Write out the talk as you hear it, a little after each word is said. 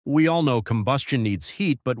We all know combustion needs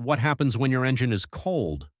heat, but what happens when your engine is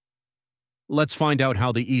cold? Let's find out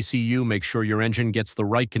how the ECU makes sure your engine gets the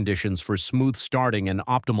right conditions for smooth starting and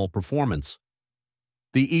optimal performance.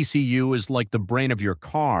 The ECU is like the brain of your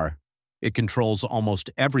car. It controls almost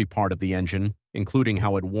every part of the engine, including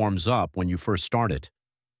how it warms up when you first start it.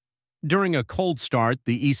 During a cold start,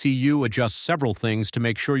 the ECU adjusts several things to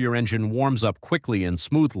make sure your engine warms up quickly and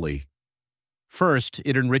smoothly. First,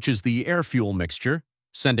 it enriches the air-fuel mixture,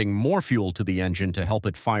 sending more fuel to the engine to help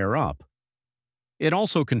it fire up. It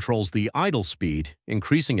also controls the idle speed,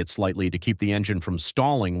 increasing it slightly to keep the engine from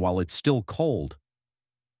stalling while it's still cold.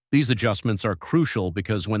 These adjustments are crucial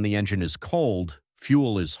because when the engine is cold,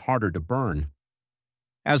 fuel is harder to burn.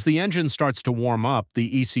 As the engine starts to warm up,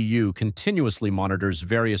 the ECU continuously monitors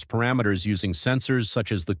various parameters using sensors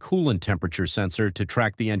such as the coolant temperature sensor to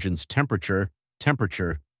track the engine's temperature,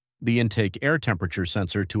 the intake air temperature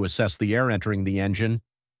sensor to assess the air entering the engine,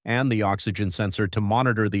 and the oxygen sensor to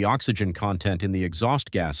monitor the oxygen content in the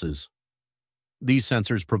exhaust gases. These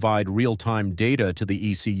sensors provide real-time data to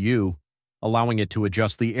the ECU, allowing it to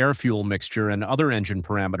adjust the air-fuel mixture and other engine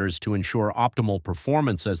parameters to ensure optimal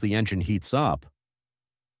performance as the engine heats up.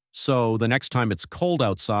 So, the next time it's cold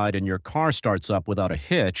outside and your car starts up without a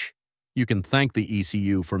hitch, you can thank the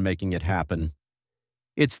ECU for making it happen.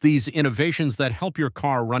 It's these innovations that help your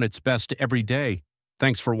car run its best every day.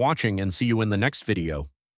 Thanks for watching and see you in the next video.